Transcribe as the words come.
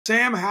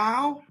Sam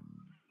Howell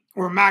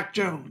or Mac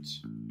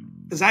Jones?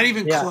 Is that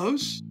even Yeah.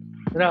 close?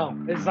 No,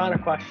 it's not a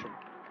question.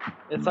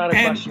 It's not a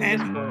question at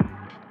this point.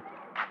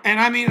 And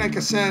I mean, like I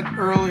said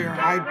earlier,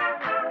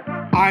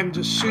 I'm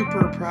just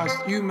super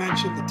impressed. You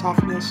mentioned the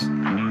toughness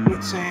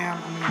with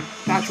Sam. I mean,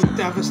 that's a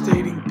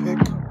devastating pick.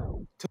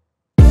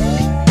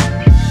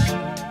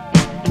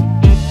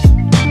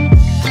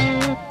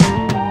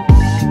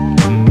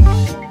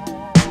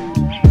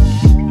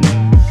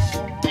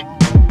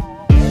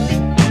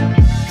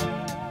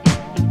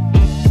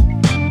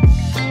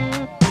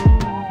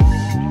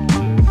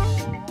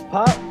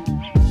 Pop,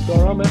 what's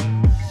going on,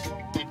 man?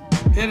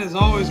 It is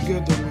always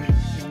good to win,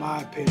 in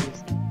my opinion.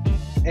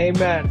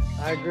 Amen.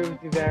 I agree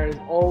with you there. It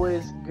is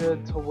always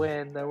good to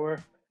win. There were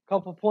a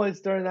couple points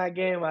during that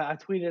game. I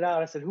tweeted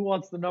out, I said, who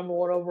wants the number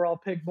 1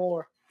 overall pick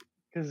more?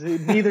 Because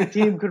neither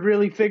team could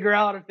really figure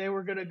out if they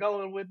were going to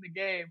go and win the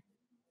game.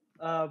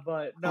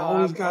 But no,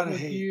 I'm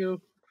with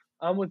you.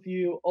 I'm with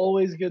you.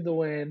 Always good to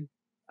win.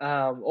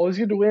 Always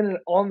good to win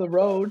on the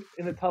road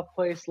in a tough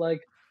place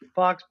like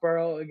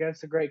Foxborough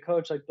against a great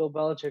coach like Bill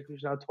Belichick,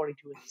 who's now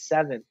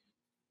 22-7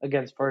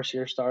 against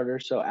first-year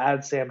starters. So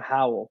add Sam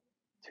Howell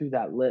to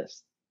that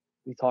list.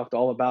 We talked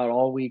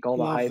all week, all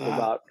the hype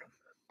about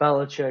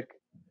Belichick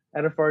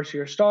and a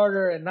first-year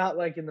starter, and not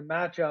like in the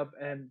matchup.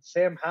 And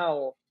Sam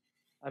Howell,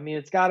 I mean,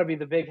 it's got to be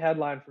the big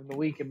headline from the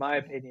week, in my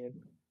opinion.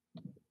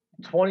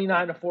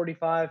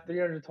 29-45,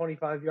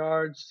 325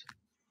 yards,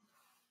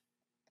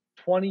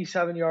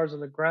 27 yards on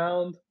the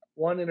ground,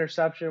 1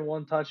 interception,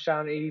 1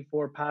 touchdown,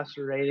 84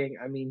 passer rating.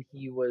 I mean,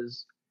 he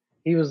was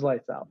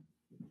lights out.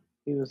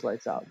 He was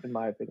lights out, in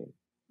my opinion.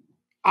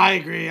 I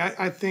agree.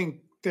 I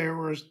think there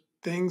were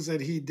things that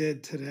he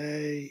did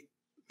today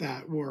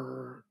that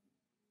were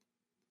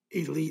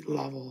elite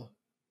level.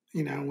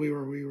 You know, we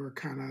were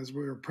kind of, as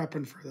we were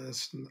prepping for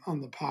this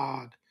on the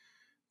pod.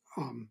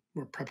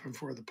 We're prepping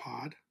for the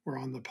pod. We're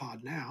on the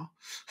pod now.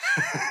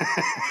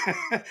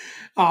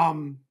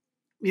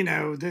 You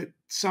know, that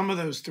some of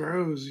those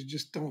throws you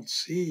just don't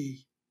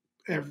see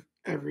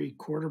every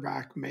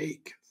quarterback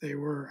make. They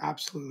were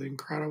absolutely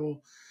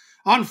incredible.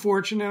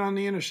 Unfortunate on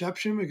the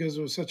interception because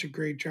it was such a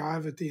great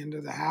drive at the end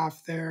of the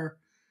half there,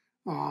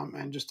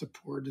 and just a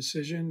poor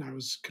decision. I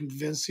was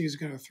convinced he was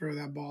going to throw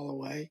that ball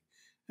away,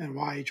 and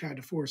why he tried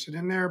to force it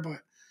in there.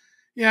 But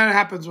yeah, it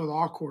happens with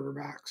all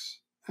quarterbacks.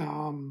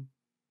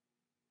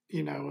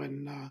 You know,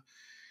 and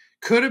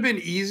could have been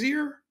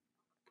easier,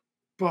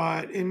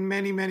 but in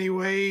many, many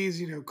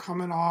ways, you know,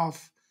 coming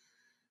off,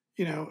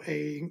 you know,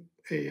 I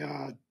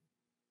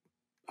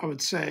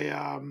would say,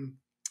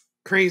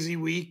 crazy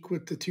week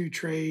with the 2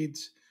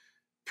 trades,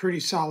 pretty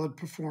solid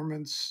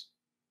performance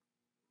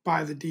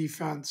by the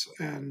defense,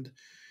 and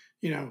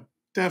you know,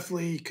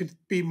 definitely could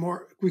be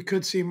more. We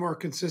could see more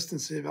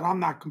consistency, but I'm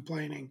not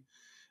complaining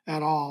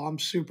at all. I'm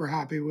super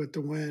happy with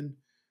the win.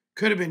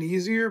 Could have been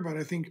easier, but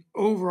I think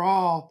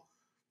overall,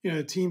 you know,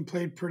 the team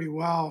played pretty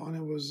well, and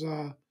it was,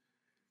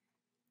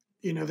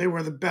 you know, they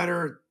were the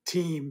better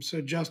team,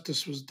 so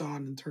justice was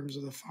done in terms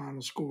of the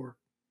final score.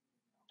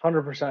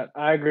 100%.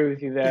 I agree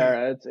with you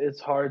there. Yeah. It's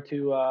hard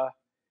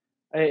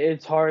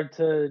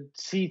to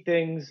see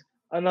things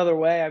another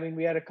way. I mean,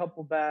 we had a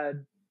couple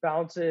bad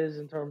bounces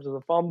in terms of the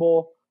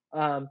fumble.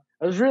 It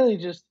was really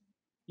just,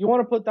 you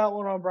want to put that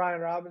one on Brian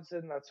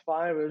Robinson, that's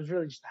fine, but it was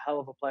really just a hell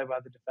of a play by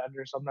the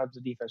defender. Sometimes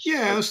the defense,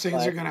 those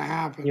things are going to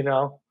happen, you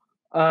know.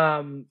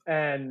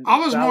 And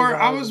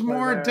I was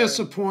more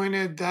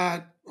disappointed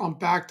that on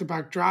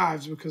back-to-back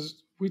drives,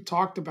 because we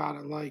talked about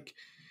it, like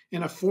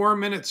in a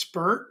 4-minute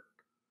spurt,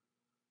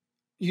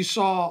 you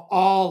saw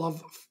all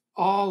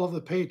of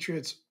the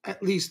Patriots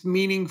at least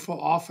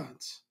meaningful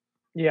offense.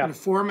 Yeah, in a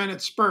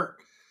 4-minute spurt.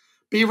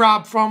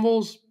 B-Rob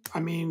fumbles. I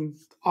mean,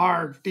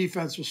 our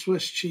defense was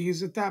Swiss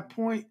cheese at that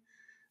point.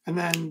 And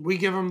then we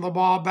give them the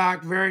ball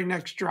back very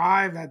next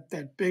drive,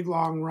 that big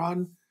long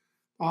run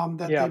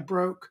they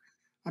broke.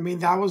 I mean,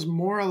 that was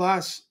more or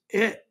less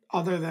it,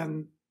 other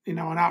than, you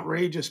know, an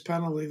outrageous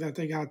penalty that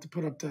they got to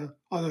put up the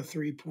other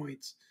 3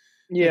 points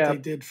that they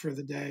did for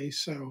the day.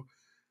 So,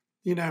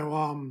 you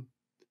know,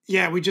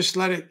 we just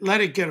let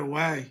it get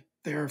away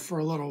there for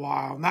a little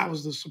while, and that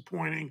was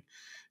disappointing.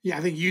 Yeah,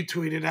 I think you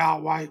tweeted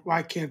out,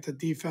 why can't the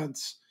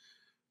defense,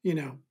 you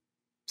know,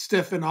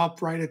 stiffen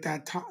up right at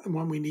that time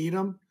when we need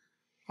them?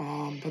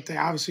 But they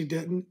obviously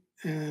didn't,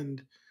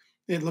 and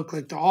it looked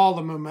like all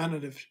the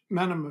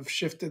momentum have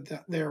shifted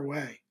their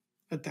way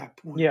at that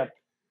point. Yeah.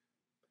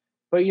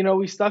 But, you know,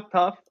 we stuck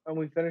tough and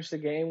we finished the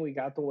game. We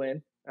got the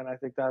win, and I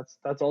think that's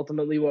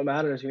ultimately what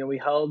matters. You know, we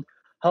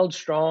held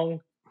strong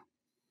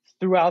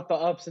throughout the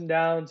ups and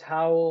downs.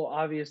 Howell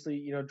obviously,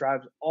 you know,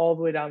 drives all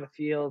the way down the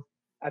field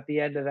at the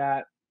end of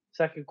that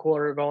second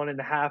quarter, going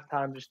into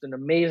halftime. Just an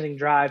amazing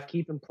drive,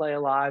 keeping play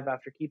alive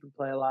after keeping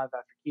play alive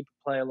after keeping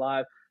play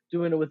alive,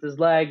 doing it with his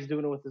legs,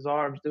 doing it with his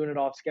arms, doing it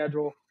off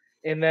schedule,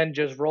 and then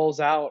just rolls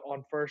out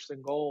on 1st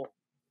and goal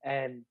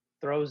and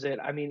throws it.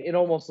 I mean, it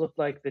almost looked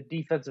like the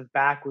defensive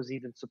back was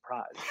even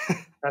surprised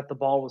that the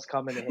ball was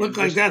coming to him. Looked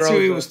like that's who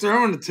he was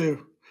throwing it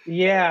to.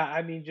 Yeah,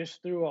 I mean,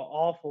 just threw an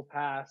awful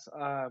pass. It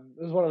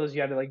was one of those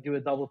you had to like do a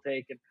double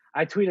take, and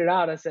I tweeted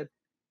out. I said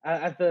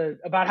at the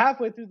about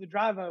halfway through the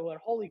drive, I went,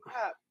 "Holy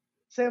crap,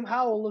 Sam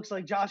Howell looks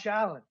like Josh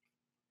Allen."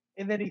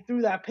 And then he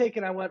threw that pick,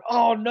 and I went,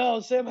 "Oh no,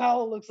 Sam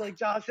Howell looks like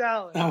Josh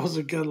Allen," That was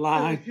a good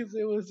line. because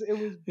it was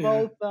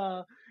Yeah.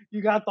 both.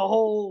 You got the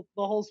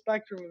whole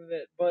spectrum of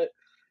it, but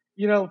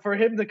for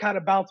him to kind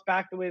of bounce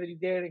back the way that he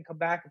did and come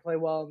back and play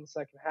well in the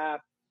second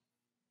half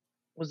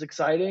was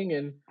exciting.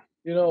 And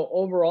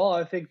overall,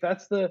 I think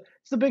it's the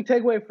big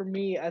takeaway for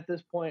me at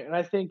this point. And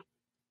I think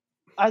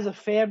as a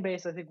fan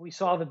base, I think we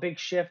saw the big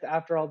shift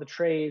after all the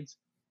trades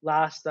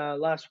last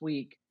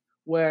week,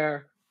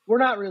 where we're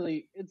not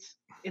really.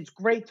 It's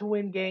great to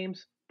win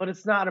games, but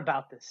it's not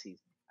about this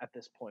season at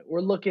this point.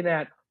 We're looking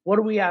at what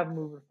do we have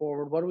moving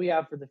forward, what do we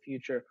have for the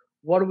future,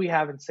 what do we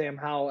have in Sam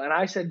Howell. And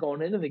I said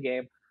going into the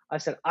game, I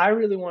said I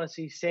really want to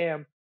see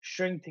Sam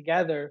string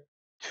together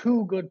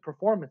two good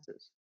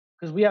performances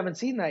because we haven't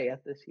seen that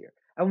yet this year,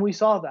 and we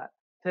saw that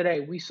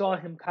today. We saw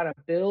him kind of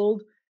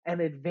build and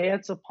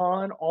advance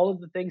upon all of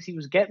the things. He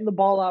was getting the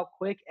ball out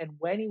quick, and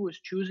when he was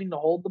choosing to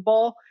hold the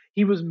ball,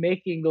 he was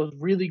making those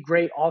really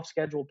great off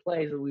schedule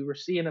plays that we were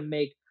seeing him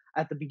make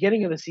at the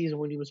beginning of the season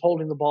when he was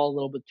holding the ball a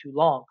little bit too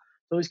long.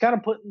 So he's kind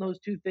of putting those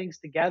two things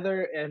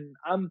together, and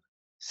I'm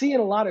seeing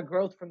a lot of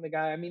growth from the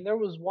guy. I mean, there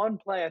was one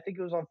play, I think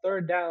it was on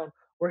third down,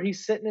 where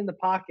he's sitting in the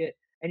pocket,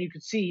 and you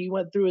could see he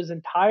went through his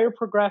entire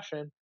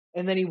progression,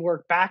 and then he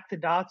worked back to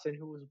Dotson,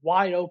 who was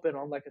wide open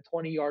on like a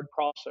 20-yard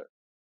crosser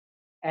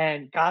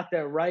and got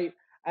there right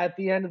at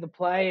the end of the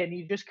play. And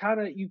you just kind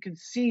of you can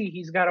see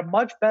he's got a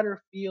much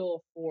better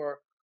feel for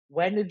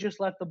when to just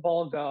let the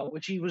ball go,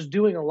 which he was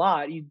doing a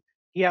lot.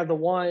 He had the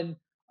one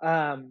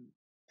um,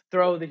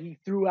 throw that he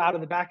threw out of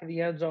the back of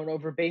the end zone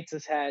over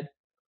Bates's head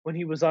when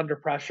he was under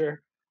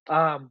pressure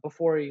um,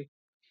 before he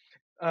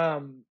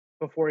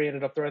before he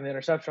ended up throwing the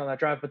interception on that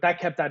drive. But that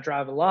kept that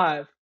drive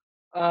alive.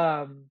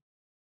 Um,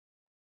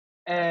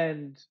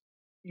 and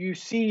you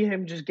see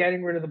him just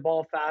getting rid of the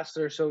ball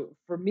faster. So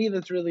for me,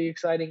 that's really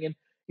exciting.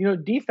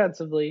 And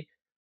defensively,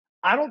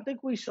 I don't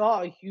think we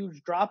saw a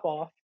huge drop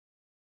off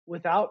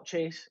without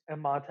Chase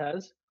and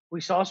Montez. We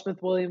saw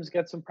Smith Williams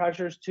get some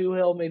pressures too.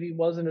 Hill maybe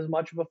wasn't as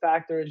much of a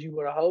factor as you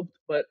would have hoped,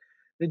 but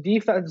the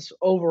defense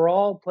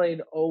overall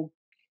played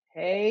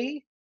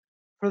okay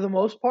for the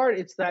most part.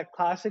 It's that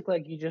classic,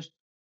 like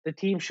the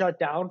team shut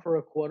down for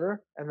a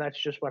quarter, and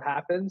that's just what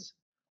happens.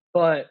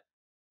 But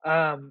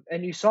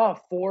and you saw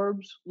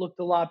Forbes looked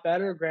a lot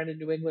better. Granted,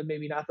 New England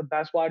maybe not the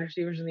best wide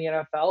receivers in the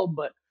NFL,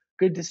 but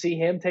good to see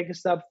him take a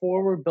step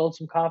forward, build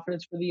some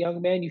confidence for the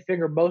young man. You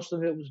figure most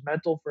of it was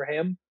mental for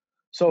him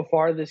so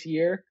far this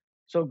year.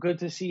 So good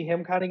to see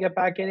him kind of get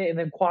back in it. And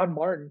then Quan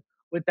Martin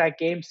with that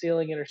game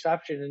sealing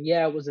interception. And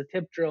yeah, it was a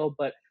tip drill,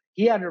 but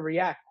he had to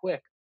react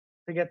quick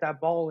to get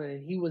that ball in.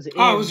 And he was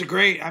Oh, it was in a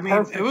great. I mean, it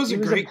perfect. was He a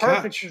was in great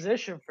perfect catch.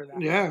 position for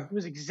that. Yeah, He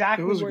was it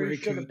exactly was a where he great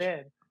should have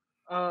catch.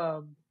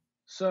 been.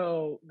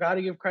 So got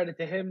to give credit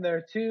to him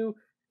there too.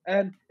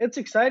 And it's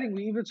exciting.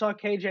 We even saw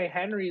KJ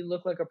Henry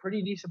look like a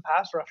pretty decent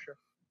pass rusher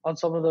on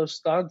some of those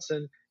stunts.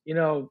 And,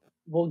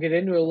 we'll get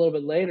into it a little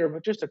bit later,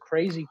 but just a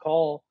crazy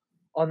call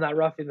on that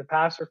roughing the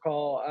passer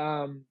call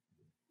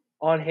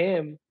on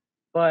him.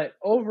 But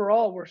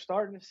overall, we're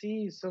starting to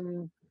see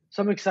some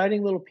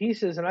exciting little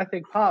pieces. And I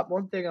think, Pop,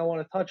 one thing I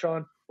want to touch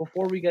on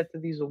before we get to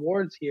these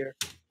awards here,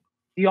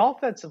 the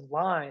offensive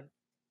line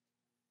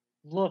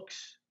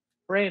looks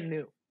brand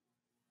new.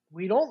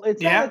 We don't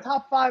It's not a Yeah,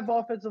 top 5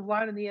 offensive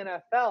line in the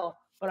NFL,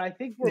 but I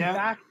think we're yeah.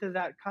 back to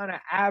that kind of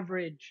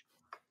average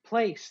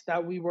place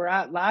that we were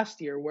at last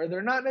year where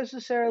they're not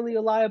necessarily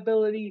a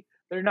liability,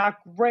 they're not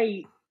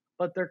great,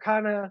 but they're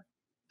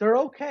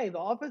okay. The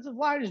offensive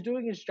line is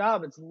doing its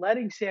job. It's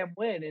letting Sam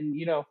win. And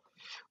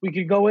we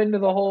could go into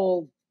the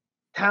whole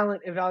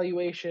talent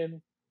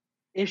evaluation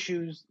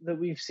issues that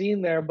we've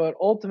seen there, but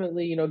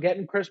ultimately,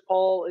 getting Chris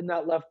Paul in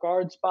that left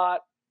guard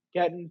spot,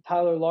 getting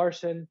Tyler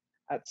Larson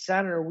at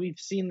center, we've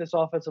seen this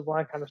offensive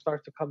line kind of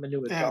start to come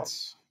into its Yeah, own,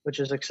 which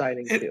is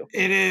exciting too.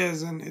 it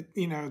is, and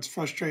it's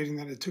frustrating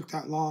that it took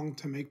that long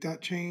to make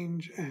that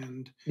change.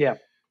 And Yeah.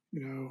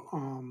 you know,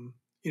 um,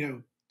 you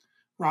know,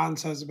 Ron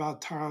says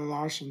about Tyler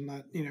Larson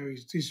that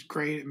he's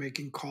great at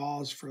making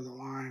calls for the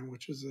line,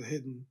 which is a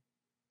hidden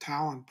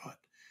talent. But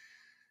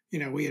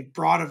we had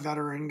brought a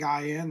veteran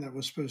guy in that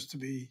was supposed to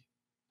be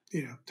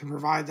to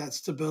provide that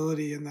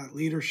stability and that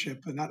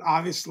leadership, and that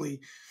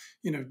obviously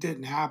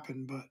didn't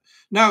happen. But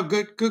no,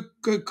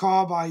 good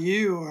call by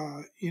you.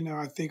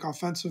 I think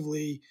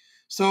offensively,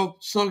 still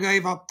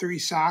gave up 3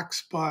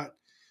 sacks, but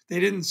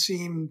they didn't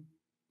seem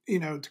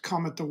to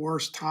come at the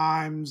worst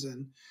times.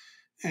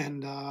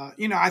 And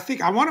I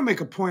think I want to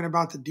make a point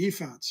about the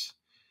defense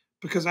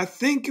because I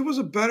think it was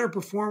a better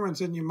performance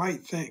than you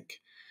might think.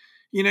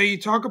 You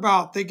talk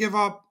about they give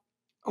up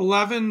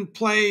 11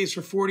 plays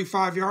for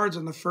 45 yards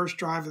on the first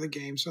drive of the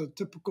game. So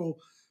typical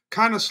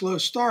kind of slow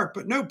start,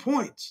 but no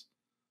points,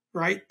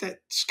 right?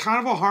 That's kind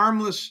of a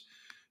harmless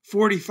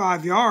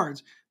 45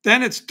 yards.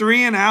 Then it's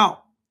 3 and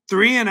out,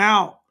 3 and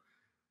out,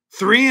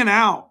 3 and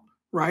out,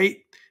 right?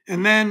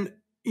 And then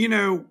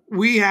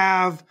we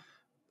have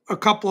a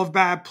couple of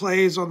bad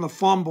plays on the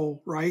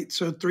fumble, right?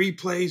 So 3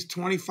 plays,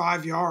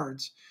 25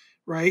 yards,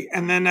 right?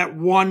 And then that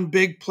one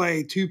big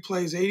play, 2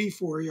 plays,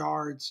 84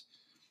 yards,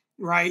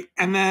 right?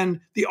 And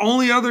then the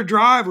only other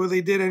drive where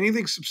they did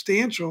anything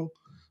substantial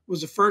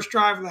was the first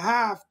drive of the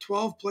half,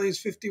 12 plays,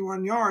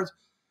 51 yards,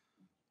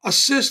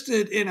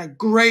 assisted in a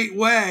great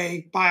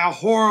way by a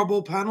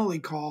horrible penalty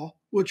call,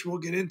 which we'll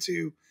get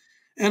into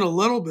in a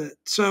little bit.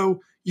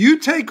 So you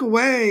take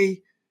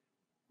away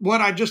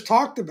what I just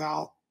talked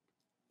about,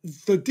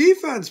 the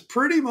defense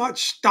pretty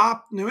much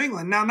stopped New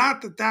England. Now,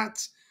 not that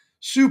that's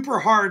super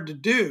hard to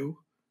do,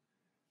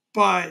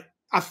 but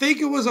I think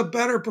it was a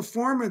better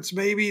performance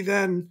maybe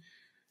than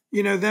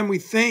we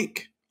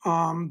think,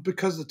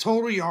 because the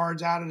total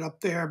yards added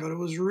up there, but it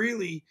was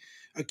really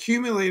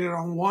accumulated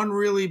on one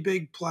really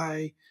big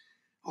play,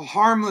 a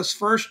harmless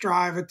first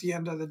drive at the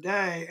end of the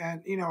day,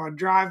 and a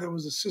drive that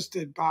was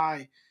assisted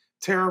by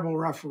terrible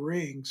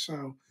refereeing.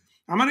 So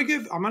I'm gonna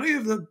give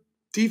the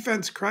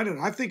defense credit.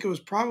 I think it was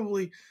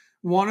probably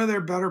one of their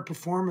better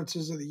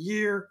performances of the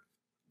year.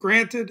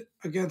 Granted,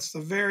 against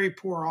a very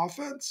poor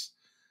offense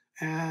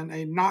and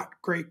a not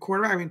great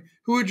quarterback. I mean,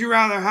 who would you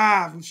rather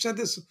have? We've said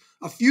this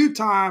a few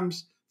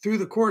times through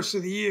the course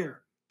of the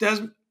year.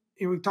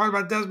 We talked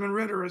about Desmond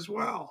Ridder as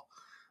well.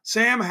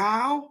 Sam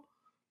Howell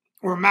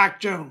or Mac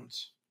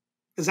Jones?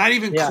 Is that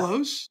even Yeah.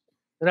 close?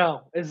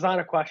 No, it's not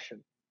a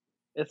question.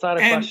 It's not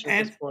a question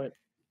at this point.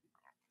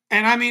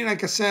 And I mean,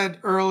 like I said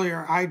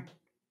earlier,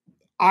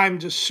 I'm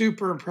just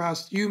super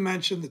impressed. You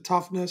mentioned the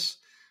toughness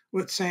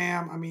with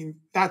Sam. I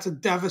mean, that's a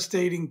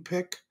devastating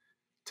pick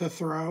to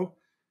throw.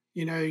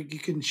 You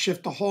can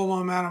shift the whole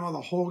momentum of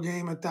the whole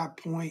game at that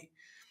point.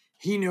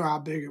 He knew how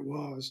big it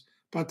was.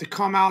 But to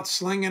come out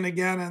slinging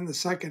again in the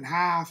second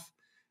half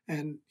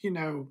and,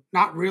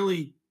 not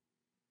really,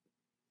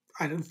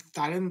 I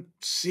didn't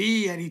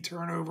see any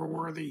turnover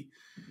worthy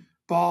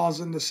balls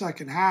in the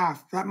second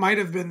half. That might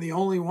have been the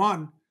only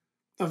one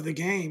of the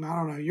game. I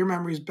don't know. Your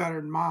memory's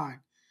better than mine.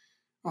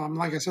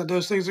 Like I said,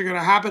 those things are going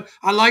to happen.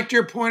 I liked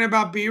your point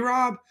about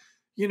B-Rob.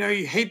 You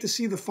hate to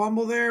see the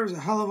fumble there. It was a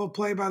hell of a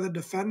play by the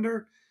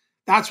defender.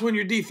 That's when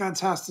your defense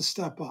has to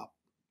step up.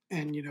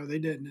 And, they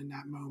didn't in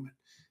that moment.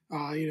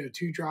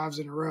 2 drives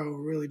in a row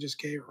really just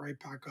gave it right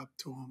back up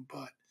to them.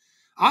 But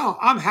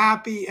I'm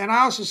happy. And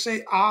I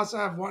also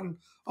have one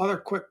other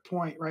quick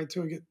point, right,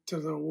 to get to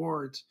the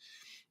awards,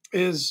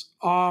 is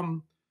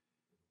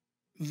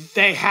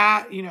they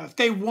had, if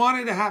they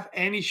wanted to have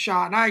any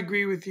shot, and I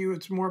agree with you,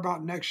 it's more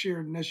about next year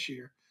than this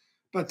year,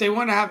 but they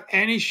want to have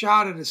any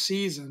shot at a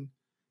season,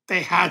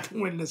 they had to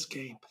win this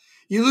game.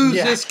 You lose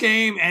this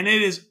game and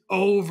it is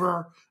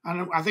over.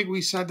 I think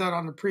we said that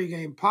on the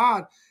pregame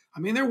pod. I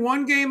mean, they're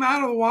one game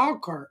out of the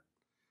wild card.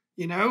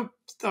 The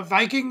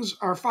Vikings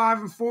are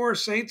 5-4,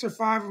 Saints are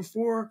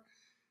 5-4.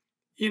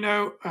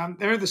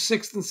 They're the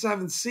 6th and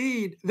 7th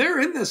seed. They're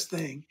in this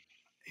thing.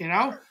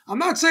 I'm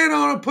not saying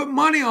I want to put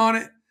money on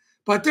it,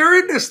 but they're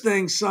in this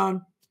thing,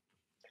 son.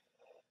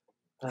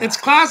 It's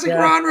classic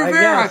Ron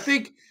Rivera. I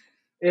think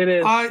it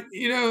is. I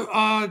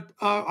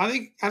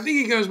think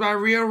he goes by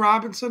Rio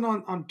Robinson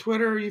on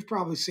Twitter. You've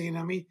probably seen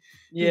him. He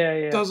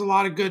does a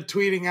lot of good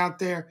tweeting out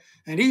there.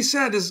 And he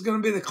said this is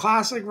going to be the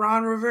classic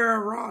Ron Rivera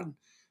run.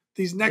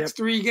 These next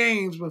 3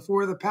 games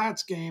before the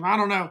Pats game. I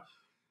don't know.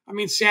 I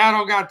mean,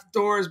 Seattle got the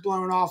doors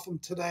blown off them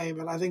today,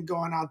 but I think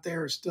going out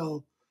there is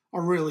still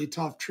a really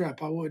tough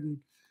trip. I wouldn't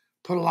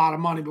put a lot of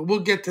money, but we'll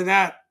get to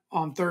that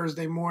on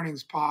Thursday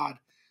morning's pod.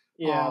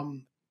 Yeah.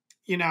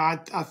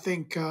 I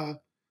think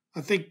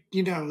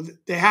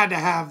they had to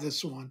have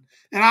this one.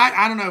 And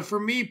I don't know, for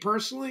me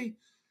personally,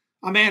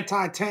 I'm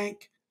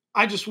anti-tank.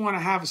 I just want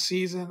to have a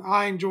season.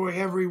 I enjoy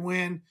every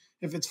win.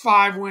 If it's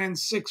 5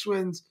 wins, 6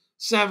 wins,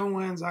 7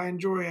 wins, I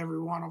enjoy every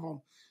one of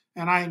them.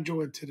 And I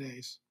enjoyed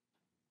today's.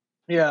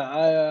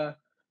 Yeah,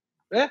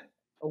 a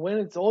win.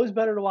 It's always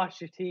better to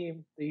watch your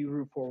team that you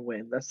root for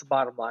win. That's the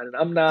bottom line. And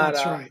I'm not.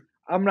 That's right.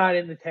 I'm not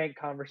in the tank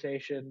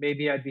conversation.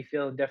 Maybe I'd be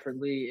feeling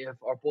differently if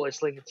our boy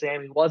Slinging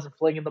Sammy wasn't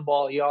flinging the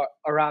ball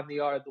around the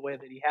yard the way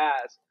that he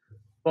has.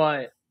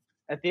 But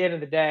at the end of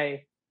the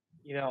day,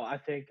 I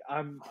think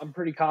I'm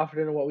pretty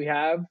confident in what we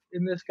have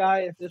in this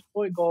guy at this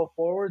point going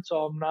forward. So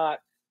I'm not.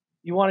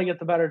 You want to get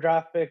the better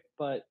draft pick,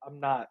 but I'm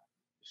not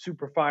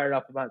super fired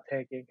up about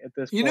tanking at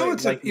this point.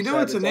 It's an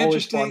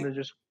interesting. Fun to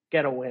just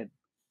get a win.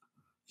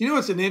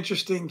 It's an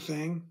interesting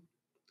thing.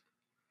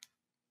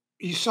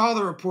 You saw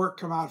the report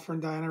come out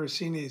from Diana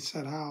Rossini.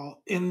 Said how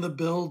in the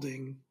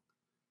building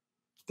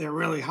they're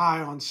really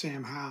high on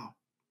Sam Howell,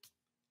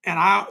 and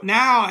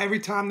now every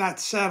time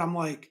that's said, I'm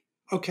like,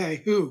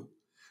 okay, who?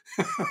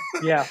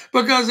 Yeah,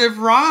 because if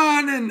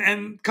Ron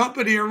and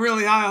company are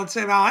really high on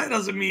Sam Howell, that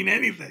doesn't mean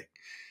anything.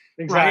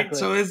 Exactly. Right?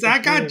 So is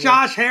that got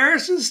Josh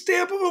Harris's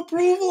stamp of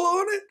approval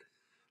on it?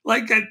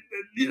 Like,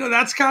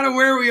 that's kind of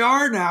where we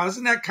are now.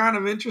 Isn't that kind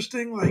of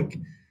interesting? Like,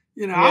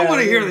 I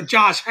want to hear that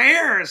Josh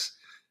Harris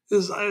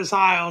is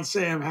high on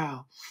Sam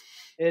Howell.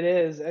 It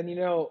is. And,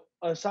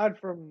 aside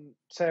from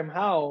Sam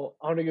Howell,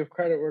 I want to give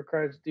credit where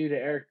credit's due to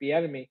Eric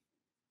Bieniemy,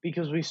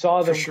 because we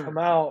saw them come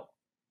out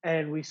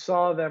and we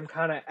saw them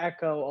kind of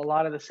echo a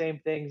lot of the same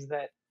things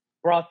that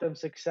brought them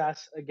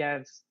success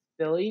against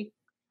Philly,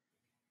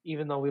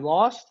 even though we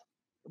lost.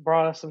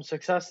 Brought us some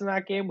success in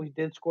that game. We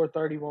did score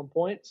 31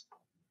 points.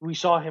 We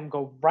saw him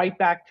go right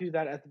back to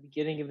that at the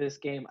beginning of this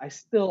game. I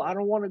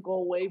don't want to go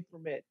away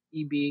from it,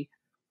 EB.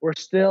 We're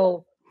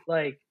still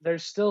like,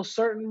 there's still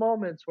certain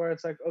moments where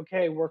it's like,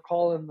 okay, we're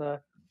calling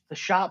the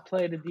shot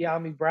play to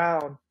De'Ami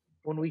Brown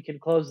when we can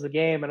close the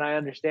game, and I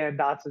understand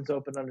Dotson's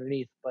open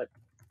underneath, but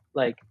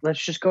like,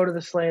 let's just go to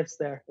the slants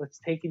there. Let's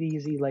take it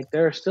easy. Like,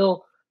 there are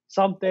still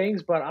some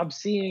things, but I'm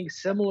seeing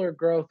similar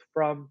growth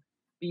from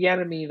the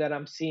enemy that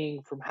I'm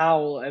seeing from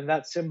Howell, and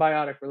that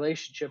symbiotic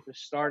relationship is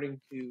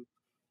starting to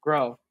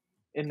grow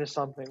into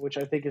something, which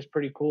I think is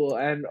pretty cool.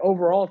 And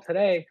overall,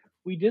 today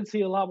we did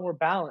see a lot more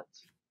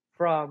balance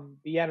from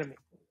the enemy.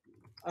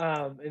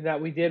 In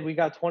that we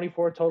got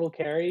 24 total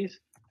carries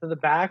to the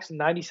backs,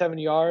 97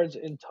 yards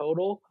in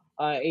total.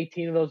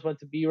 18 of those went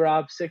to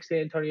B-Rob, 6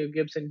 to Antonio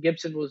Gibson.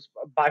 Gibson was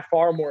by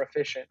far more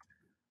efficient.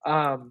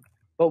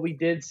 But we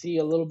did see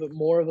a little bit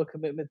more of a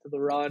commitment to the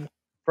run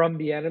from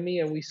the enemy,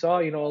 and we saw,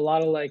 a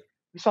lot of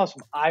we saw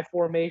some I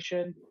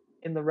formation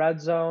in the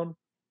red zone.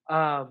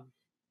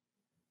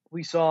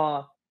 We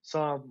saw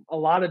a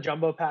lot of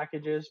jumbo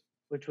packages,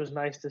 which was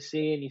nice to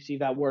see, and you see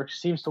that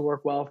seems to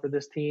work well for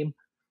this team.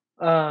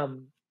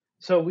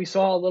 So we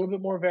saw a little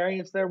bit more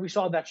variance there. We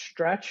saw that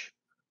stretch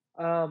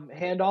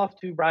handoff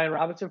to Brian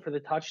Robinson for the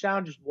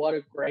touchdown. Just what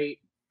a great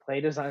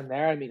play design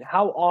there. I mean,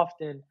 how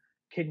often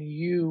can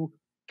you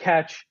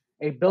catch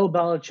a Bill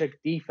Belichick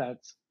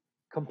defense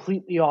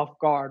completely off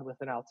guard with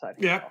an outside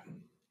handoff?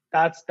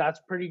 That's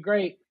pretty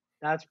great.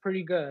 That's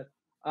pretty good.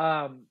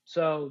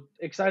 So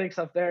exciting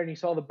stuff there. And you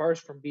saw the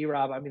burst from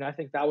B-Rob. I mean, I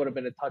think that would have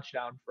been a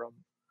touchdown from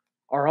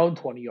our own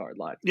 20-yard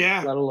line.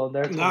 Yeah. Let alone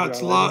their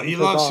 20-yard line. You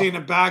love seeing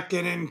a back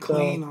get in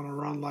clean on a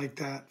run like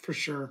that, for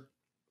sure.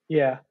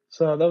 Yeah.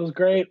 So that was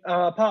great.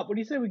 Pop, what do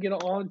you say we get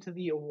on to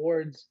the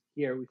awards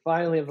here? We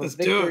finally have a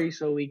victory,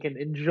 so we can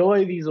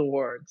enjoy these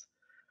awards.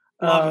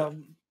 Love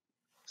it.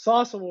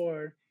 Sauce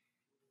Award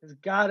has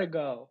got to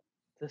go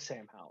to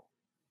Sam Howell.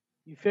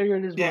 You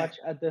figured as much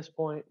at this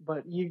point,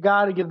 but you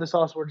got to give the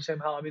Sauce Award to Sam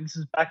Howell. I mean, this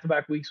is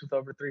back-to-back weeks with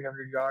over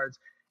 300 yards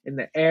in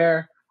the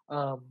air.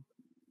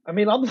 I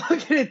mean, I'm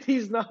looking at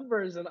these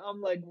numbers, and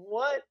I'm like,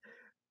 what?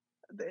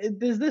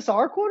 Is this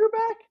our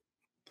quarterback?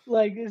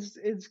 Like,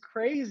 it's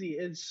crazy.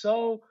 It's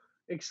so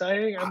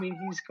exciting. I mean,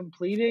 he's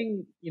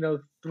completing,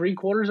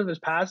 3/4 of his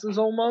passes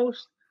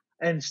almost,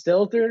 and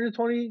still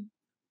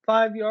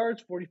 325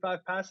 yards,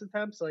 45 pass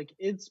attempts. Like,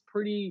 it's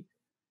pretty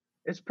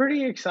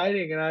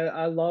exciting, and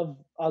I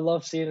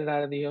love seeing it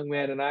out of the young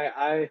man. And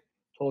I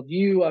told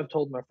you, I've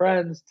told my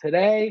friends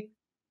today,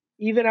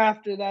 even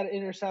after that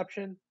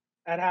interception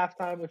at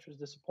halftime, which was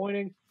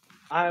disappointing,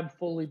 I am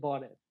fully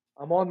bought in.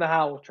 I'm on the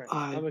Howell train.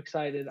 I'm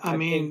excited. I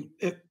mean,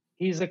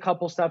 he's a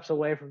couple steps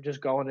away from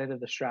just going into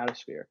the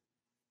stratosphere.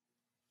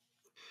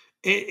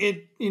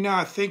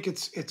 I think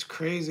it's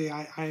crazy.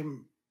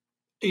 I'm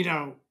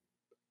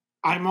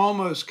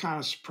almost kind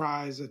of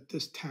surprised that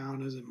this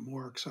town isn't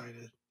more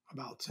excited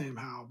about Sam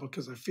Howell,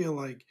 because I feel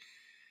like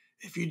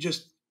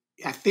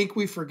I think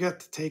we forget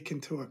to take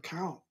into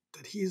account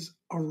that he's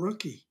a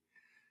rookie.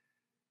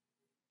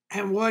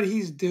 And what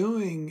he's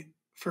doing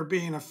for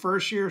being a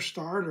first-year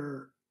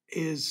starter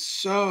is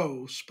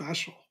so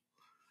special.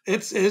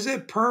 Is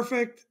it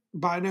perfect?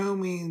 By no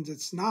means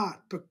it's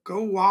not, but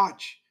go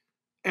watch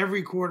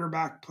every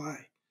quarterback play.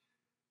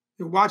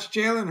 You watch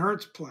Jalen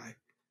Hurts play.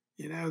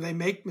 They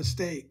make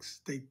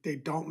mistakes. They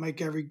don't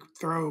make every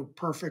throw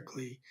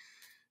perfectly.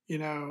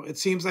 It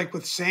seems like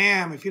with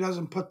Sam, if he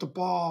doesn't put the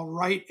ball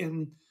right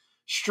in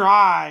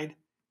stride,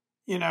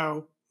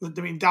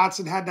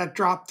 Dotson had that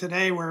drop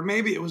today where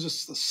maybe it was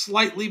just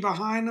slightly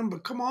behind him,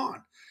 but come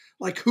on.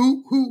 Like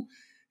who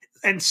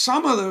and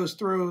some of those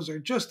throws are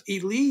just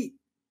elite.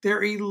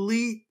 They're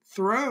elite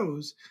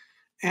throws.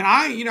 And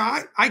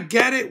I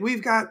get it.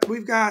 We've got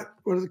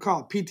what is it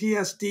called?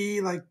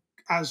 PTSD, like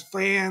as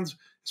fans,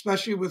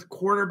 especially with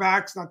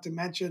quarterbacks, not to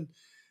mention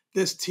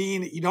this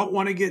team, that you don't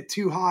want to get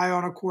too high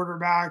on a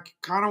quarterback. You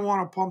kind of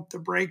want to pump the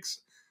brakes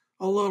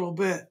a little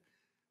bit.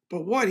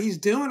 But what he's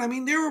doing, I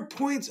mean, there were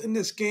points in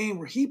this game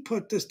where he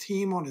put this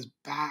team on his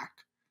back.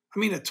 I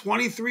mean, a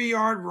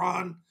 23-yard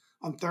run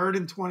on 3rd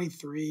and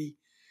 23.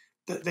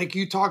 Like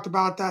you talked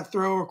about that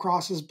throw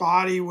across his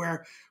body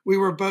where we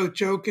were both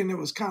joking. It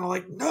was kind of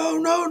like, no,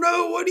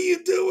 what are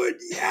you doing?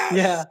 Yes.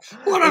 Yeah.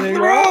 What a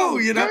throw,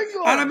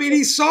 Pringle. And I mean,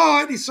 he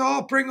saw it. He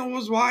saw Pringle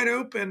was wide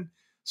open,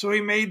 so he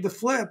made the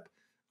flip.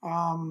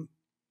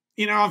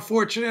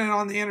 Unfortunate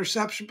on the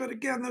interception. But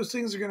again, those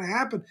things are going to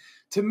happen.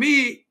 To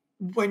me,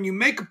 when you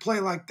make a play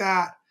like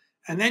that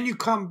and then you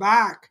come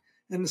back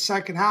in the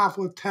second half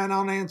with 10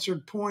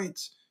 unanswered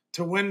points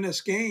to win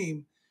this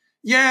game,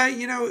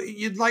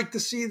 you'd like to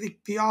see the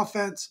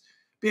offense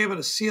be able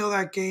to seal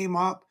that game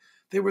up.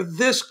 They were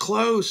this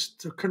close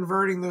to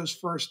converting those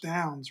first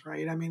downs,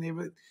 right? I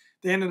mean,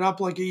 they ended up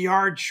like a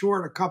yard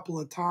short a couple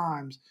of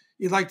times.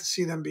 You'd like to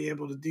see them be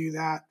able to do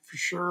that for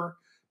sure.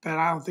 but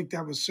I don't think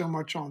that was so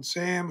much on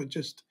Sam. It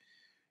just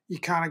you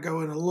kind of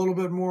go in a little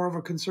bit more of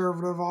a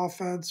conservative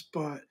offense.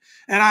 But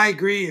and I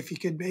agree, if you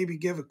could maybe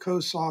give a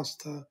co-sauce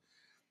to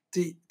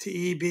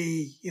EB,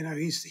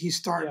 he's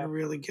starting Yeah. to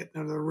really get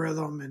into the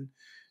rhythm and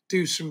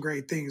do some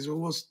great things. But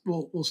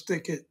we'll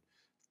stick it,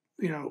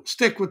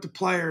 stick with the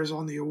players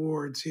on the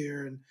awards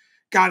here, and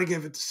got to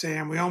give it to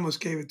Sam. We almost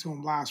gave it to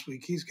him last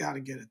week. He's got to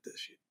get it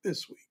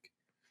this week.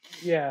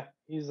 Yeah,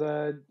 he's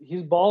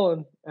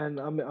balling, and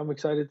I'm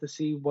excited to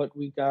see what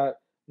we got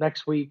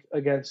next week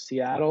against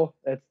Seattle.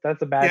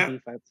 That's a bad Yeah,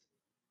 defense.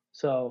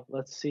 So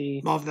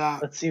love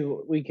that. let's see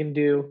what we can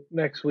do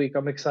next week.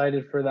 I'm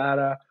excited for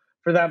that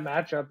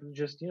matchup, and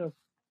just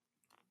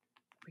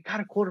we got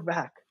a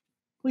quarterback.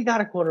 We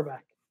got a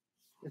quarterback.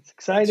 It's Let's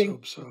exciting.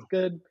 hope so. It's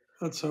good.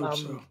 Let's hope Um,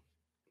 so.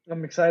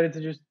 I'm excited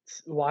to just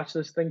watch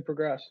this thing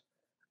progress.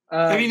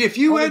 I mean, if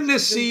you Helmet end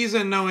this stickers.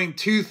 season knowing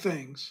two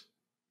things,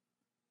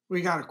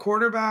 we got a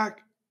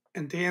quarterback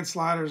and Dan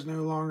Snyder's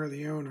no longer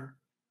the owner,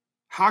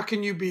 how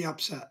can you be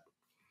upset?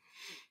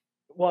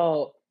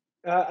 Well,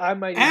 I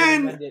might even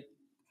And amend it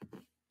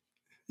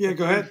yeah, to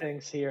go three ahead.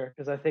 things here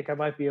because I think I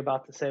might be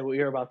about to say what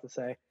you're about to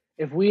say.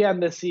 If we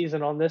end this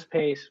season on this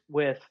pace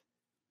with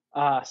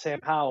Sam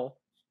Howell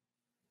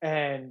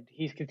and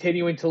he's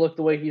continuing to look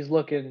the way he's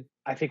looking,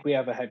 I think we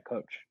have a head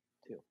coach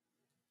too.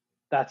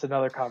 That's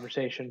another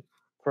conversation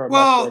for a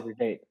much later Well,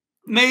 date.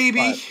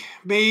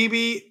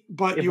 maybe,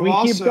 But but if you we keep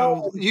also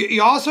going,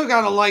 you also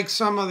got to like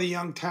some of the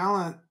young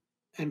talent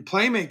and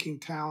playmaking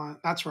talent.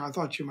 That's where I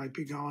thought you might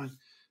be going.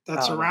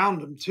 That's oh no,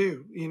 around him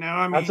too.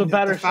 I that's a mean, the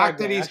better fact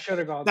that segue. I he's should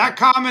have gone that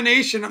there.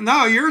 combination.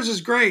 No, yours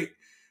is great,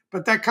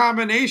 but that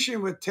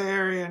combination with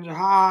Terry and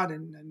Jihad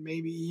and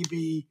maybe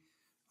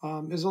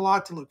EB is a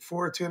lot to look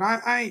forward to. And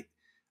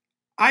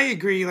I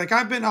agree. Like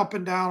I've been up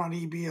and down on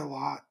EB a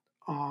lot,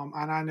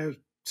 and I know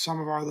some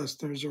of our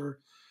listeners are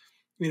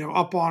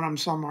up on him.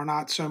 Some are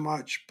not so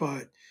much,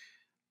 but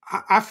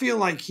I feel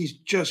like he's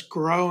just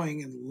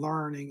growing and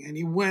learning, and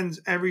he wins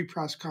every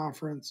press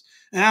conference.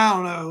 And I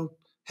don't know,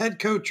 head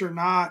coach or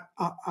not,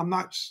 I'm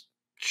not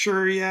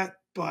sure yet,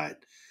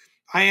 but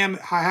I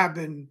have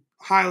been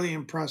highly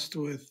impressed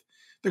with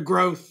the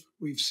growth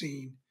we've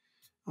seen,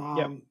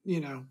 Yep.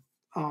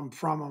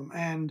 from him.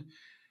 And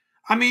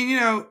I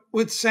mean,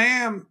 with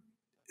Sam,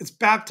 it's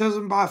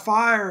baptism by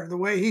fire. The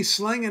way he's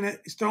slinging it,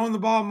 he's throwing the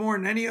ball more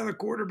than any other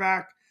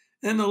quarterback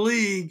in the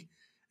league,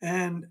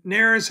 and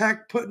near as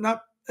heck putting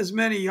up as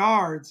many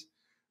yards.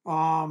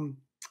 Um,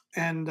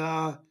 and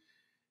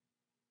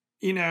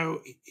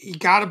you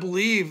got to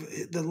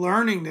believe the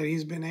learning that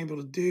he's been able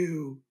to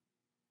do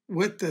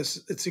with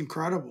this. It's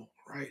incredible,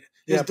 right?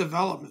 His Yep.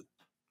 development,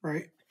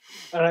 right?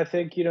 And I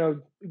think,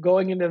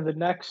 going into the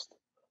next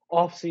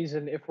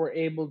offseason, if we're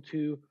able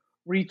to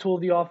retool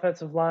the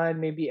offensive line,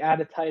 maybe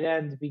add a tight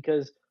end,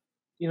 because,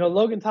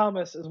 Logan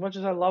Thomas, as much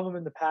as I love him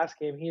in the pass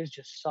game, he is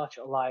just such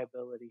a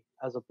liability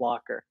as a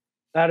blocker.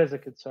 That is a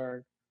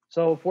concern.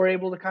 So if we're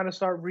able to kind of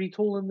start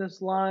retooling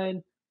this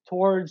line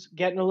towards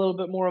getting a little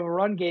bit more of a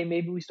run game,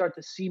 maybe we start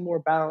to see more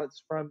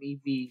balance from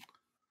EB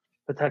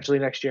potentially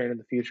next year and in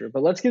the future.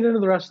 But let's get into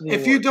the rest of the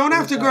If you awards. don't What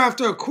have we to go got?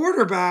 after a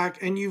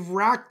quarterback and you've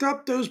racked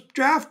up those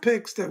draft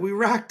picks that we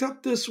racked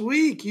up this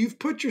week, you've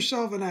put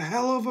yourself in a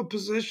hell of a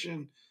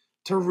position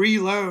to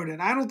reload.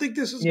 And I don't think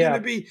this is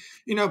going to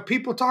Yeah. be,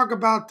 people talk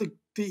about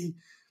the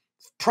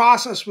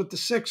process with the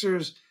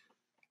Sixers.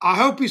 I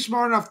hope he's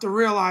smart enough to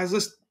realize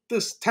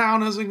this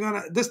town isn't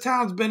going to, this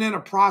town's been in a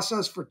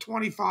process for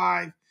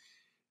 25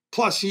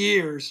 plus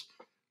years.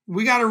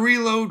 We got to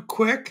reload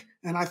quick.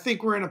 And I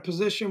think we're in a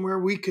position where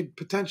we could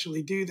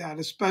potentially do that,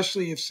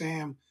 especially if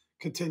Sam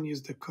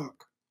continues to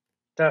cook.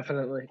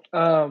 Definitely.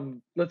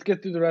 Let's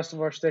get through the rest of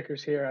our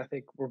stickers here. I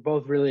think we're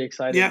both really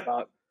excited Yeah,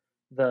 about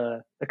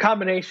the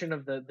combination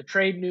of the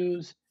trade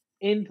news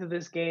into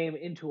this game,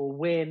 into a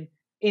win,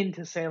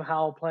 into Sam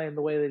Howell playing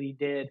the way that he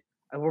did,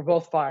 and we're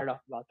both fired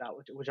up about that,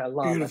 which I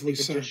love. I beautifully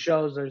think it just said.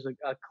 shows there's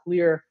a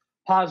clear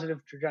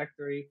positive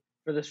trajectory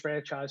for this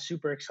franchise.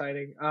 Super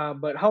exciting.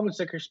 But helmet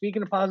sticker.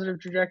 Speaking of positive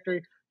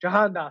trajectory,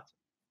 Jahan Dotson,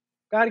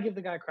 got to give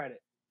the guy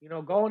credit.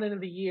 Going into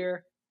the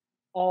year,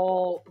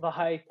 all the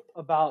hype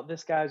about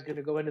this guy's going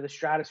to go into the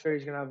stratosphere.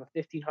 He's going to have a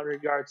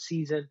 1,500-yard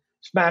season,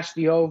 smash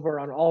the over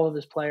on all of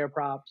his player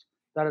props.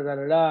 Da da da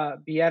da da.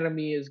 The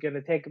enemy is going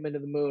to take him into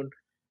the moon,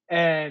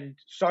 and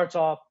starts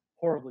off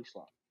horribly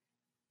slow.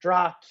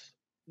 Drops,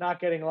 not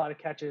getting a lot of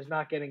catches,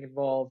 not getting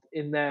involved,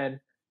 and then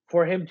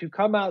for him to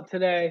come out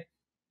today,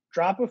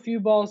 drop a few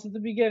balls at the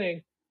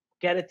beginning,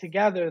 get it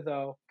together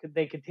though.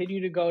 They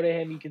continue to go to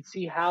him. You can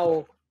see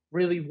Howell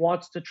really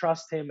wants to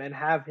trust him and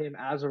have him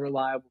as a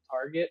reliable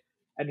target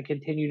and to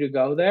continue to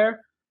go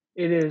there.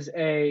 It is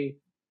a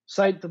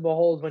sight to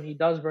behold when he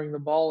does bring the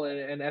ball in.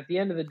 And at the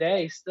end of the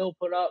day, still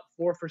put up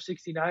 4 for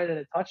 69 and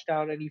a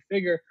touchdown. And you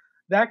figure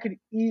that could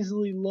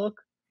easily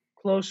look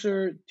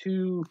closer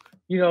to,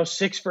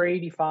 6 for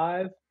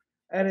 85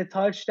 and a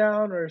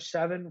touchdown, or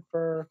seven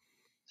for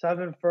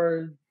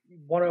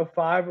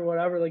 105 or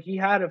whatever. Like, he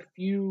had a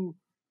few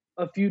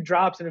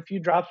drops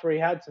where he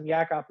had some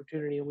yak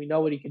opportunity, and we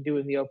know what he can do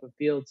in the open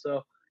field.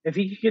 So if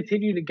he can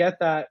continue to get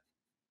that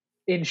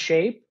in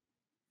shape,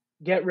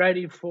 get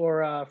ready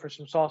for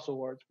some sauce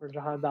awards for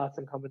Jahan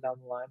Dotson coming down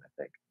the line, I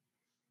think.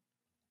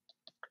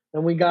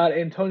 Then we got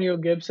Antonio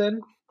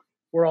Gibson.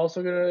 We're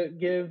also going to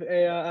give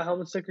a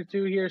helmet sticker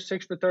to here,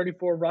 6 for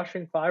 34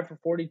 rushing, 5 for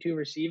 42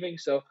 receiving.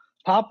 So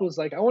Pop was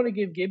like, I want to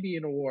give Gibby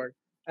an award.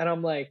 And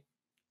I'm like,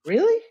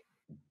 really?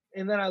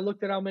 And then I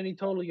looked at how many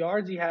total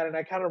yards he had, and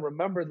I kind of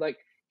remembered, like,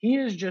 he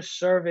is just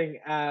serving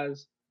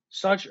as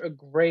such a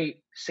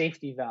great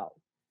safety valve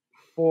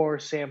for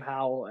Sam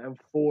Howell and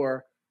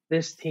for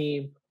this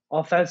team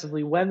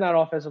offensively. When that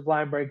offensive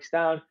line breaks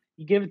down,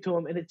 you give it to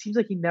him, and it seems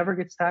like he never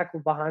gets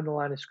tackled behind the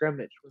line of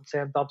scrimmage when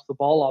Sam dumps the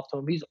ball off to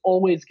him. He's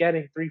always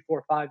getting 3,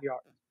 4, 5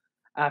 yards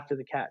after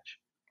the catch.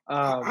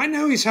 I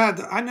know he's had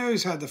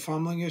the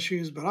fumbling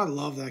issues, but I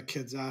love that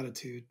kid's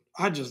attitude.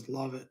 I just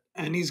love it,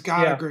 and he's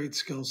got a great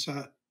skill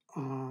set.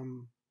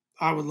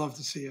 I would love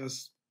to see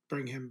us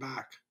bring him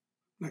back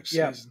next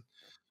season.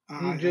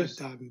 I'm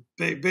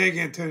big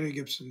Antonio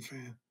Gibson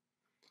fan.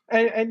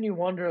 And you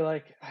wonder,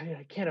 like,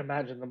 I can't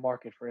imagine the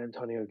market for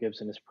Antonio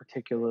Gibson is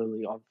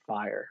particularly on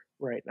fire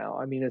right now.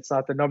 I mean, it's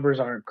not, the numbers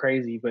aren't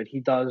crazy, but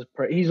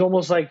he's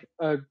almost like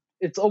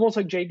it's almost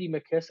like J.D.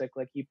 McKissick.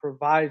 Like, he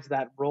provides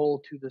that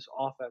role to this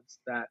offense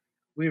that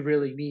we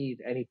really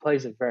need, and he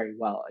plays it very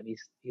well. And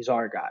he's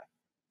our guy.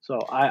 So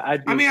I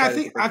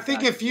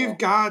think if you've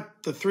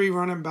got the 3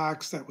 running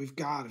backs that we've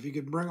got, if you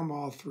could bring them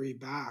all 3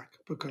 back,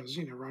 because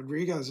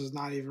Rodriguez has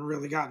not even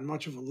really gotten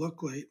much of a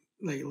look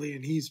lately,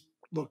 and he's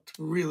looked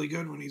really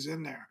good when he's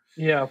in there.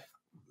 Yeah.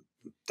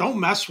 Don't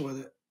mess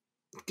with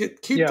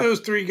it. Keep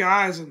those 3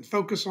 guys and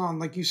focus on,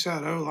 like you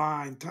said,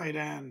 O-line, tight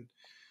end.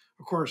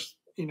 Of course,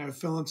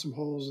 fill in some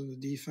holes in the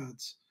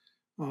defense.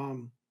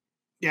 And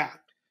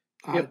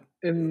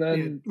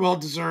then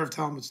well-deserved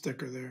helmet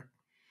sticker there.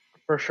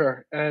 For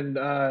sure.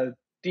 And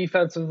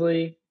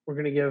defensively, we're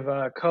going to give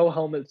a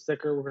co-helmet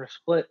sticker. We're going to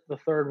split the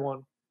third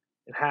one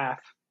in half.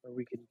 Or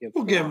we'll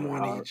give them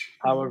one each.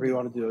 However you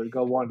want to do it.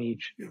 Go one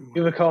each.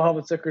 Give a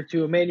co-helmet sticker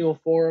to Emmanuel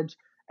Forbes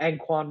and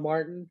Quan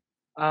Martin.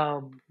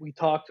 We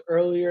talked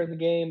earlier in the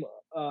game,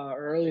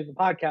 early in the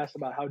podcast,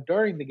 about how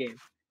during the game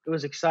it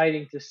was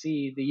exciting to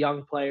see the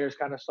young players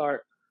kind of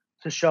start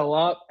to show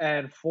up.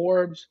 And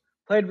Forbes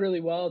played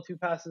really well. 2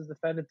 passes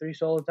defended, 3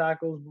 solo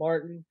tackles.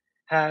 Martin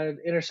had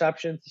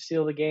interceptions to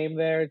seal the game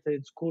there.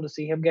 It's cool to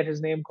see him get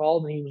his name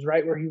called, and he was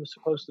right where he was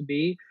supposed to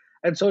be.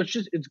 And so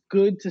it's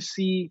good to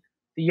see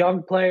the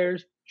young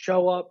players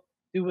show up,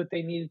 do what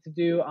they needed to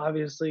do,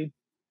 obviously.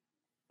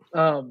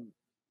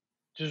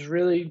 Just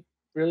really,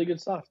 really good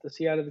stuff to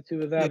see out of the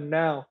 2 of them.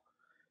 Now,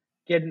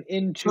 getting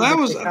into that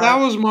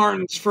was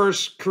Martin's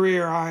first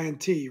career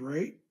INT,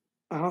 right?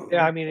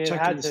 I mean, it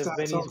had to have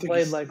been. He's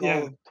played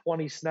all of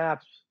 20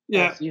 snaps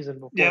all season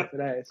before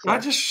today. So, I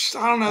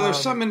don't know. There's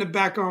something in the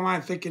back of my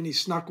mind thinking he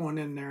snuck one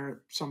in there at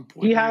some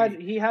point. He had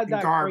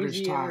that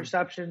crazy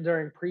interception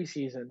during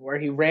preseason where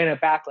he ran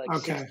it back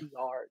 60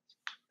 yards.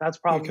 That's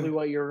probably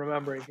what you're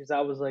remembering, because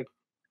that was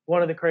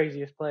one of the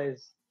craziest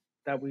plays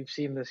that we've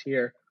seen this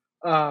year.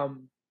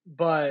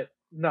 But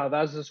no,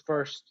 that was his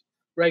first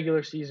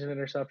regular season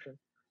interception.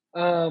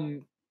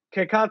 It'd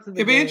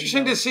be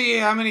interesting to see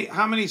how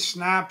many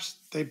snaps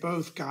they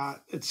both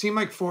got. It seemed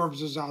like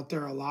Forbes was out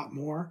there a lot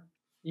more.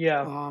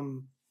 Yeah.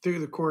 Through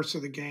the course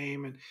of the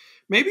game, and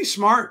maybe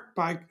Smart.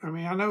 I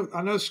know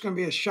it's going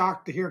to be a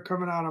shock to hear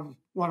coming out of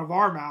one of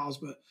our mouths,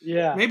 but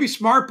maybe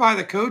Smart by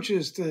the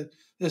coaches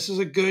this is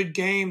a good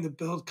game to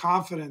build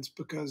confidence,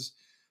 because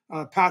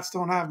Pats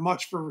don't have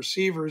much for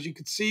receivers. You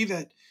could see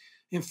that,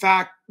 in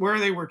fact, where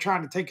they were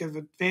trying to take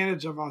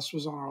advantage of us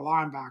was on our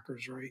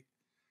linebackers, right?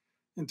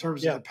 In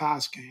terms of the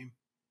pass game.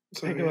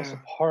 So, picking us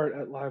apart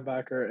at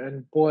linebacker.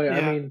 And boy,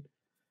 I mean,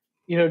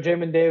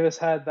 Jamin Davis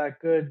had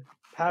that good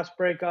pass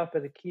breakup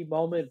at a key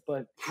moment,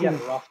 but he had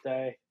a rough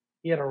day.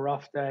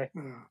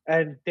 Yeah.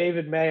 And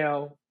David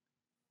Mayo,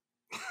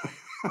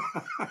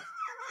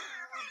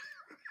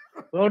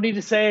 we don't need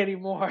to say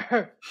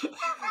anymore.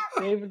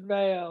 David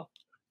Mayo.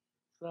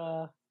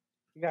 You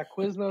got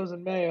Quiznos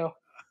and Mayo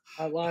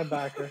at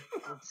linebacker.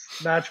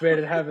 It's match made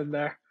in heaven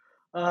there.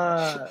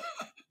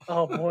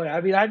 Oh boy!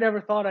 I mean, I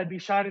never thought I'd be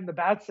shining the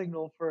bat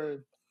signal for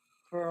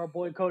our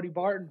boy Cody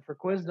Barton for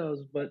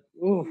Quiznos, but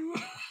ooh,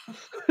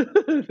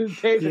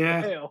 David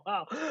Mayo.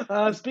 Wow.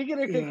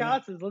 Speaking of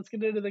kickouts, let's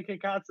get into the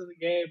kickouts of the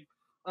game.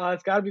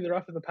 It's got to be the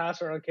rough in the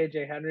passer on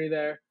KJ Henry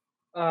there.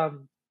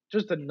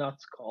 Just a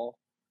nuts call,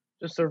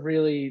 just a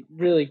really,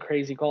 really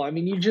crazy call. I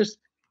mean,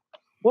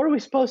 what are we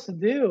supposed to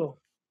do?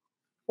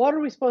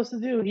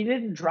 He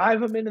didn't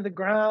drive him into the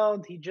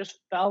ground. He just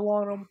fell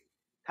on him,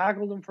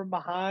 tackled him from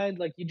behind.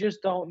 You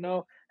just don't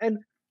know. And,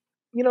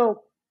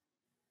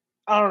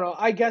 I don't know.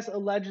 I guess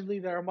allegedly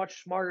there are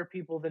much smarter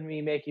people than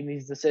me making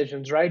these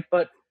decisions, right?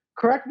 But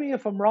correct me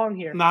if I'm wrong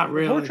here. Not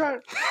really. If we're trying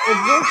to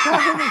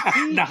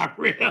teach, not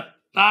really.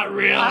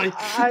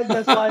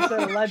 That's why I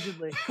said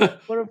allegedly.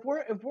 But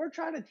if we're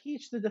trying to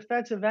teach the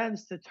defensive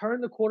ends to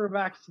turn the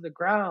quarterbacks to the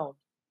ground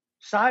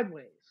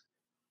sideways,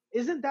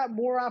 isn't that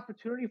more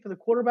opportunity for the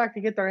quarterback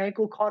to get their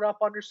ankle caught up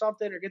under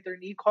something or get their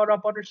knee caught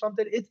up under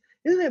something?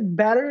 Isn't it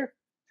better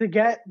to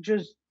get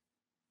just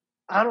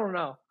I don't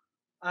know.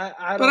 I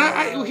But don't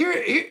I wanna here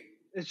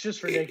it's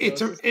just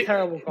ridiculous. It's a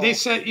terrible call. they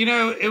said,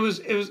 it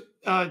was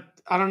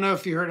I don't know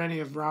if you heard any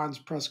of Ron's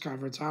press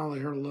conference. I only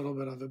heard a little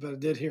bit of it, but I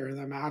did hear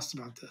them asked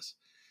about this.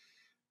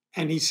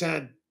 And he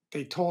said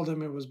they told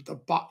him it was the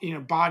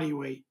body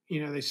weight.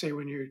 They say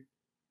when you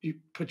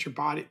put your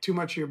body too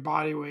much of your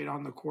body weight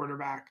on the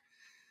quarterback,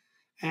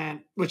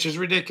 and which is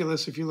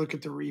ridiculous if you look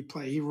at the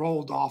replay. He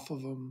rolled off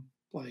of him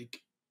like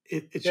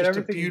it's just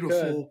a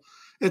beautiful.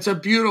 It's a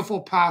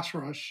beautiful pass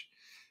rush,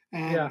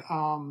 and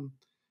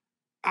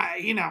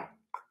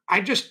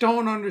I just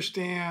don't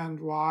understand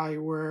why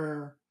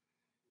we're.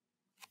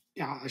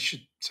 Yeah, I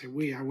should say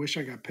we. I wish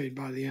I got paid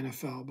by the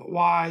NFL, but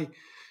why,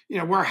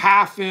 we're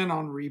half in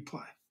on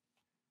replay.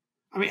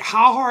 I mean,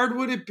 how hard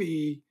would it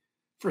be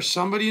for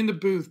somebody in the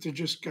booth to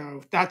just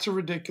go, "That's a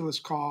ridiculous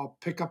call.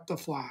 Pick up the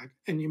flag,"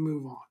 and you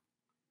move on?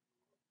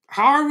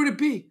 How hard would it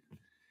be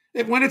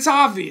when it's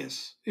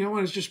obvious?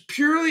 When it's just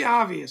purely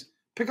obvious.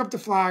 Pick up the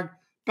flag.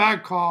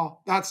 Bad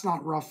call. That's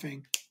not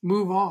roughing.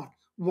 Move on.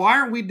 Why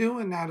aren't we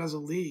doing that as a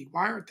league?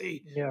 Why aren't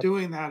they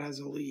doing that as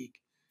a league?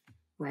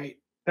 Right?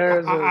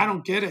 I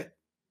don't get it.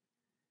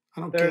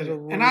 I don't get it.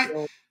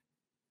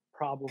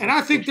 And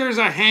I think there's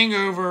a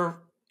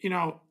hangover.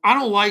 I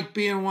don't like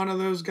being one of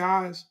those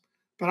guys,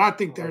 but I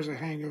think there's a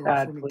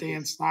hangover from the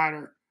Dan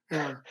Snyder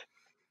era.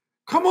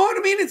 Come on,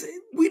 I mean,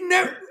 we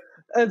never.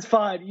 It's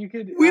fine. You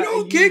could. We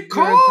don't get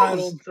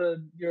calls.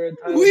 You're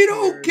entitled. We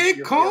don't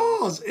get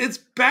calls. It's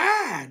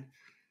bad.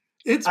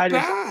 It's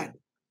bad.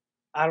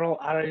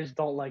 I just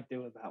don't like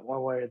doing that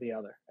one way or the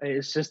other.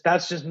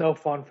 That's just no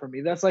fun for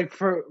me. That's like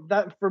for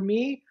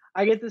me,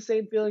 I get the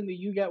same feeling that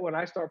you get when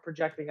I start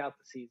projecting out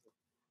the season.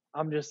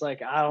 I'm just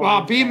like, I don't.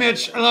 Well, B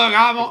Mitch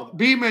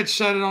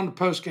said it on the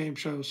postgame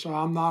show, so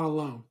I'm not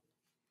alone.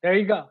 There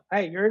you go.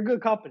 Hey, you're a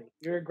good company.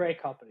 You're a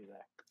great company there.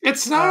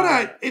 It's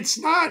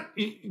not.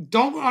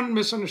 Don't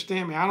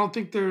misunderstand me. I don't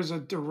think there's a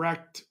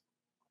direct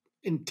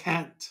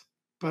intent,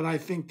 but I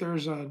think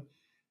there's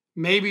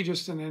maybe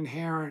just an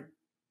inherent.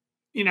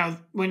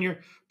 When you're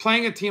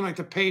playing a team like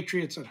the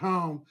Patriots at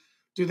home,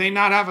 do they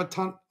not have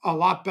a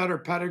lot better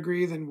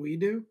pedigree than we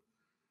do?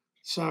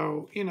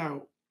 So,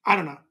 I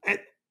don't know.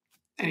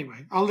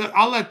 Anyway,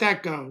 I'll let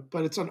that go,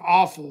 but it's an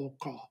awful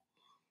call.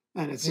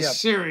 And it's a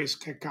serious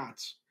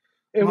kick-outs.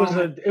 And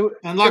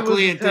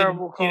luckily it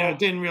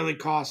didn't really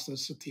cost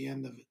us at the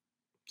end of it.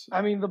 So.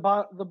 I mean, the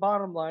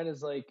bottom line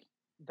is like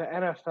the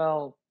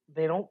NFL,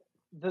 they don't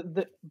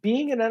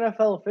being an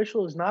NFL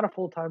official is not a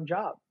full-time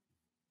job.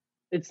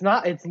 It's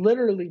not. It's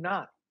literally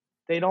not.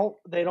 They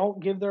don't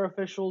give their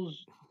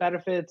officials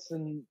benefits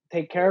and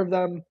take care of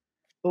them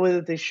the way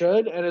that they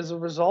should. And as a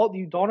result,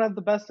 you don't have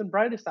the best and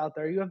brightest out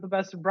there. You have the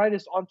best and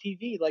brightest on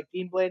TV, like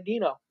Dean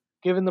Blandino,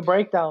 giving the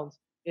breakdowns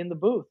in the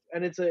booth.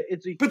 And it's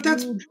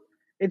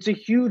a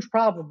huge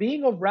problem.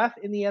 Being a ref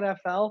in the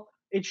NFL,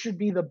 it should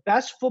be the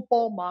best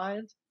football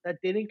minds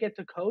that didn't get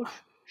to coach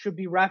should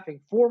be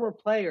reffing. Former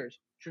players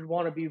should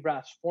want to be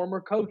refs.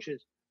 Former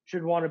coaches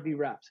should want to be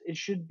refs. It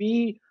should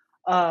be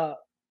a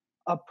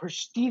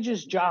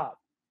prestigious job,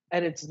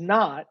 and it's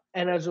not.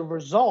 And as a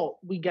result,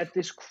 we get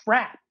this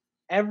crap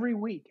every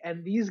week.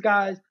 And these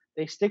guys,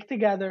 they stick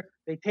together.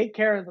 They take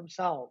care of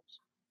themselves.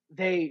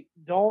 They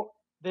don't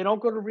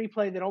go to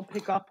replay. They don't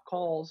pick up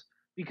calls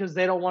because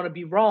they don't want to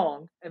be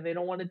wrong, and they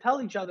don't want to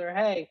tell each other,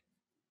 "Hey,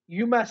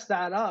 you messed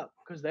that up,"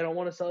 because they don't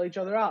want to sell each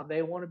other out.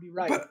 They want to be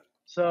right. It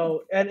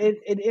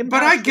impacts.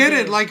 But I get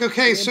it. Like,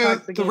 okay, so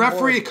the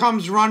referee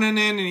comes running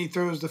in and he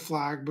throws the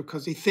flag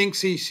because he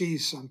thinks he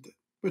sees something,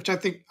 which I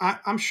think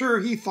I'm sure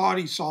he thought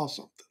he saw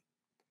something.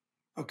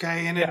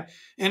 Okay, and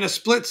in a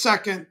split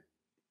second,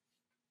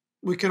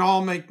 we can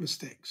all make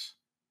mistakes,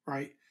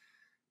 right?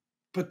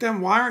 But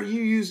then why aren't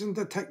you using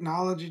the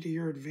technology to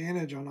your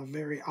advantage on a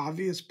very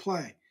obvious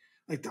play?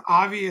 Like the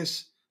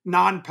obvious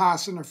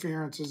non-pass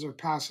interferences or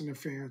pass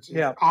interferences.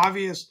 Yeah.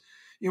 Obvious,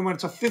 when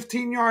it's a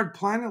 15-yard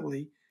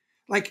penalty,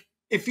 like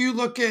if you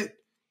look at,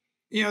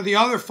 the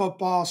other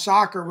football,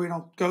 soccer, we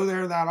don't go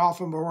there that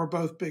often, but we're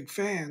both big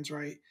fans,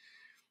 right?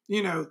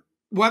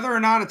 Whether or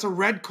not it's a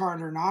red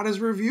card or not is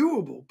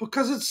reviewable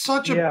because it's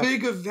such a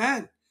big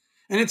event.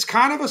 And it's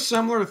kind of a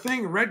similar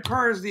thing. A red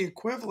card is the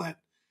equivalent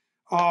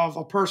of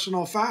a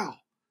personal foul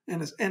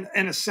in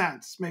a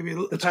sense. Maybe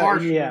it's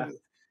harsh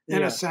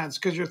in a sense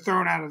because you're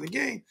thrown out of the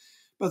game.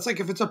 But it's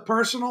like if it's a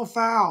personal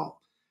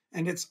foul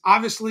and it's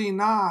obviously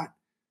not,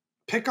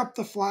 pick up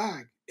the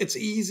flag. It's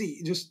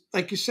easy. Just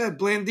like you said,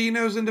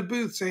 Blandino's in the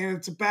booth saying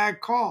it's a bad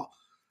call.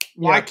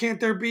 Why can't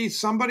there be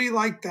somebody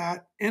like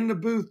that in the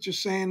booth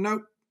just saying,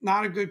 nope,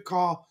 not a good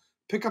call,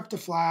 pick up the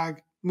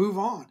flag, move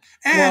on?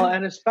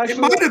 And especially it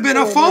might have been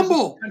a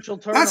fumble.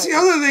 That's the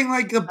other thing.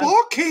 Like the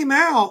ball came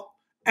out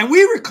and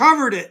we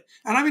recovered it.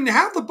 And I mean, to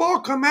have the ball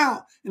come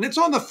out and it's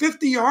on the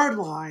 50-yard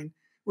line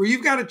where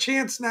you've got a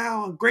chance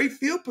now in great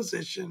field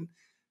position,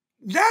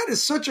 that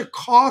is such a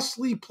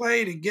costly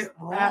play to get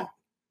wrong. At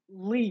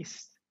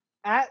least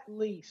at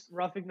least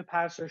roughing the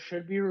passer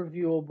should be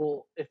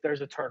reviewable if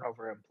there's a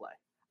turnover in play.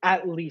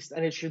 At least.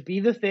 And it should be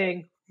the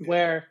thing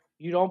where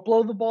you don't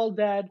blow the ball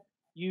dead.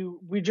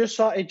 We just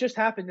saw it just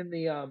happened in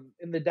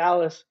the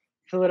Dallas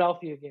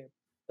Philadelphia game.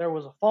 There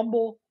was a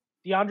fumble.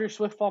 DeAndre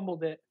Swift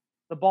fumbled it.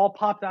 The ball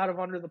popped out of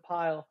under the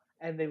pile,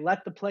 and they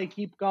let the play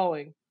keep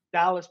going.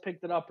 Dallas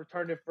picked it up,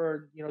 returned it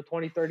for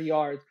 20, 30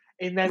 yards,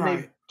 and then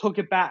they took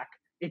it back.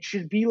 It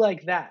should be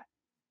like that.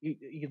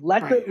 You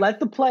let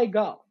the play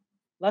go.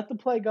 Let the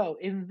play go.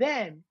 And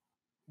then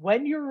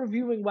when you're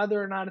reviewing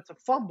whether or not it's a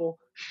fumble,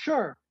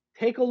 sure,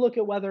 take a look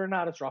at whether or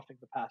not it's roughing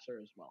the passer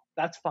as well.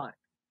 That's fine.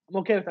 I'm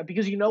okay with that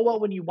because you know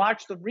what? When you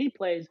watch the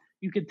replays,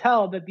 you can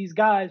tell that these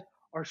guys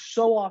are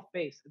so off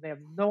base and they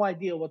have no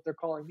idea what they're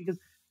calling because,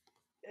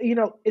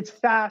 it's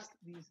fast.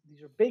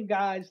 These are big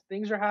guys.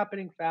 Things are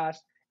happening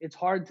fast. It's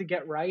hard to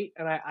get right.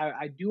 And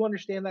I do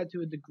understand that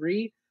to a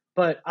degree,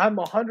 but I'm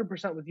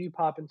 100% with you,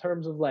 Pop, in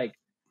terms of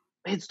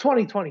it's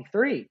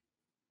 2023.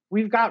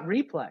 We've got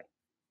replay.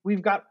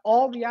 We've got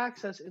all the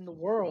access in the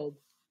world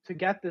to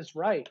get this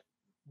right.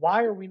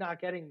 Why are we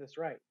not getting this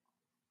right?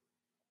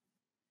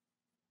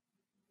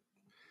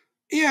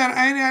 Yeah,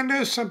 I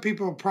know some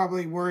people are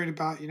probably worried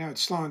about,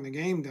 it's slowing the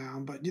game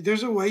down, but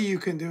there's a way you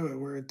can do it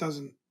where it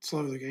doesn't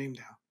slow the game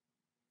down.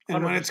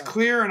 And 100%. When it's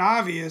clear and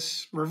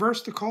obvious,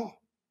 reverse the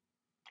call.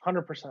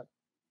 100%.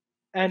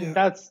 And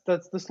that's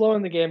the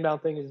slowing the game down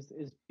thing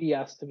is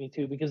BS to me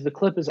too, because the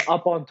clip is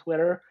up on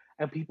Twitter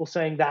and people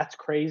saying that's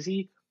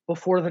crazy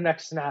before the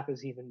next snap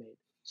is even made.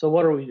 So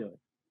what are we doing?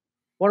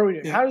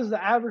 Yeah. How does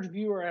the average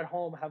viewer at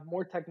home have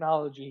more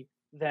technology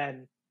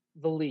than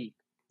the league?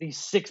 These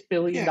 $6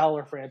 billion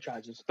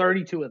franchises,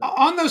 32 of them.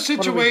 On those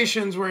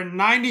situations where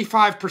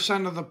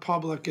 95% of the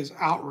public is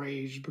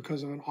outraged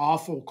because of an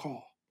awful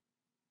call,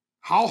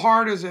 how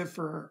hard is it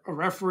for a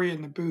referee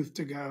in the booth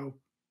to go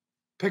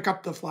pick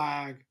up the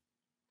flag,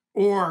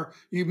 or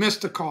you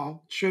missed a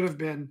call, should have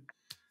been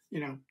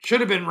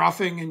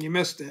roughing and you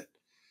missed it,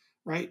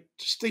 right?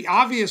 Just the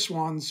obvious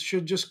ones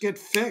should just get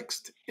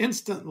fixed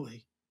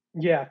instantly.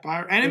 Yeah.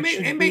 And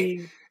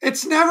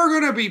it's never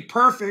going to be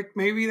perfect.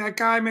 Maybe that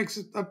guy makes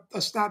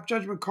a snap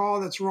judgment call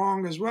that's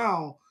wrong as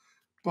well.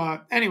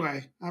 But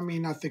anyway, I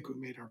think we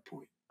made our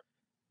point.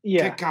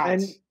 Yeah.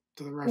 And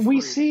to the referee.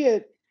 We see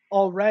it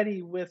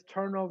already with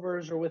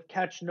turnovers or with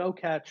catch, no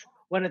catch.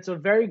 When it's a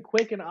very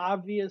quick and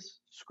obvious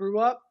screw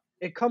up,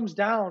 it comes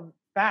down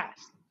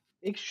fast.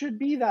 It should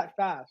be that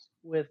fast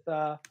with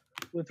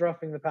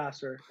roughing the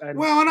passer.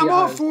 And I'm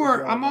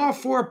all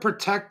for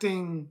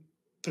protecting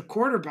the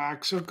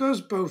quarterback, so it goes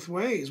both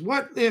ways.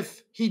 What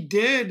if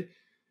it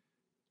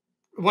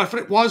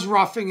was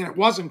roughing and it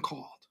wasn't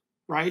called,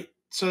 right?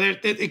 So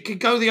it could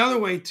go the other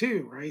way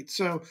too, right?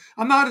 So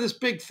I'm not this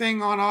big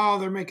thing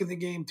on, they're making the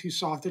game too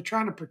soft. They're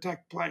trying to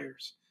protect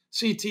players.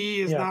 CTE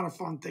is not a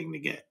fun thing to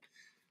get.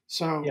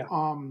 So,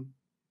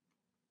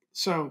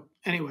 so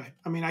anyway,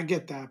 I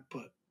get that,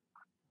 but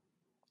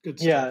good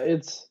stuff. Yeah,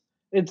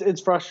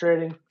 it's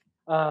frustrating.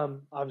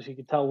 Obviously you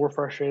can tell we're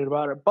frustrated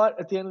about it, but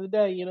at the end of the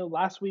day,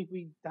 last week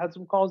we had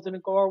some calls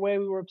didn't go our way.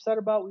 We were upset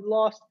about, we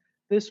lost.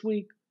 This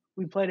week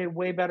we played a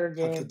way better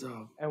game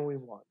and we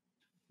won.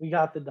 We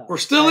got the dub. We're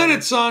still in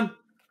it, son.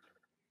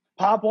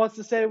 Pop wants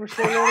to say we're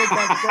still in it.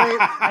 That's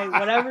great. Hey,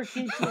 whatever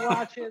keeps you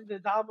watching the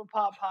Dom and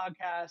Pop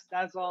podcast,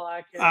 that's all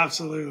I care.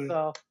 Absolutely.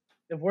 So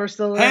if we're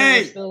still in it,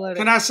 we're still in it.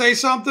 Can I say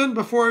something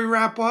before we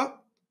wrap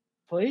up?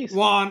 Please.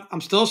 One,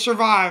 I'm still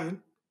surviving.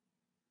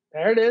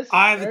 There it is.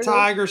 Eye of the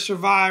Tiger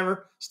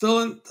survivor,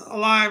 still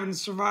alive in the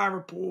survivor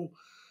pool.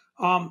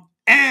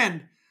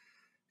 And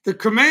the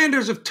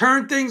Commanders have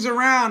turned things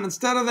around.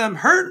 Instead of them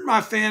hurting my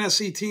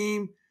fantasy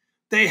team,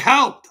 they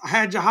helped. I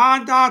had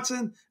Jahan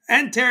Dotson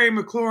and Terry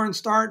McLaurin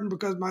starting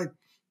because my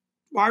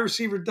wide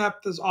receiver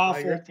depth is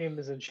awful. Your team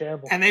is in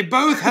shambles. And they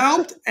both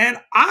helped, and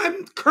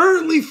I'm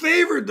currently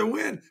favored to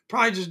win.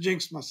 Probably just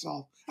jinxed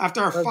myself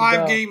after our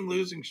 5-game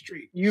losing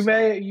streak. You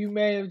may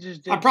have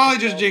just jinxed I probably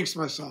just jinxed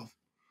myself.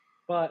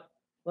 But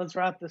let's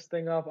wrap this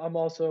thing up. I'm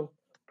also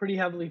pretty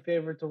heavily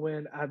favored to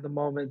win at the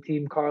moment.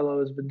 Team Carlo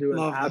has been doing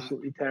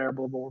absolutely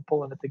terrible, but we're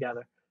pulling it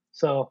together.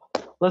 So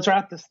let's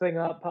wrap this thing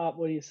up, Pop.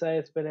 What do you say?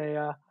 It's been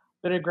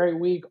a great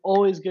week.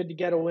 Always good to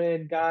get a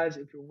win, guys.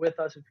 If you're with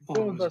us, if you've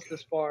been with us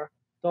this far,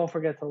 don't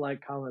forget to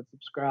like, comment,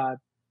 subscribe.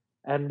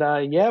 And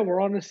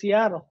we're on to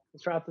Seattle.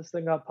 Let's wrap this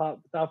thing up,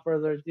 Pop. Without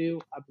further ado,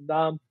 I'm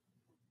Dom.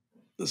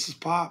 This is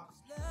Pop.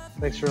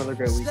 Thanks for another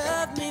great week.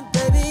 Love me,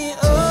 baby.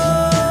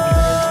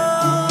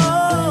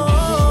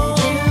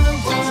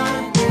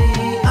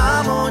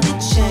 I'm on your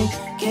chain.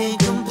 Can't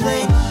go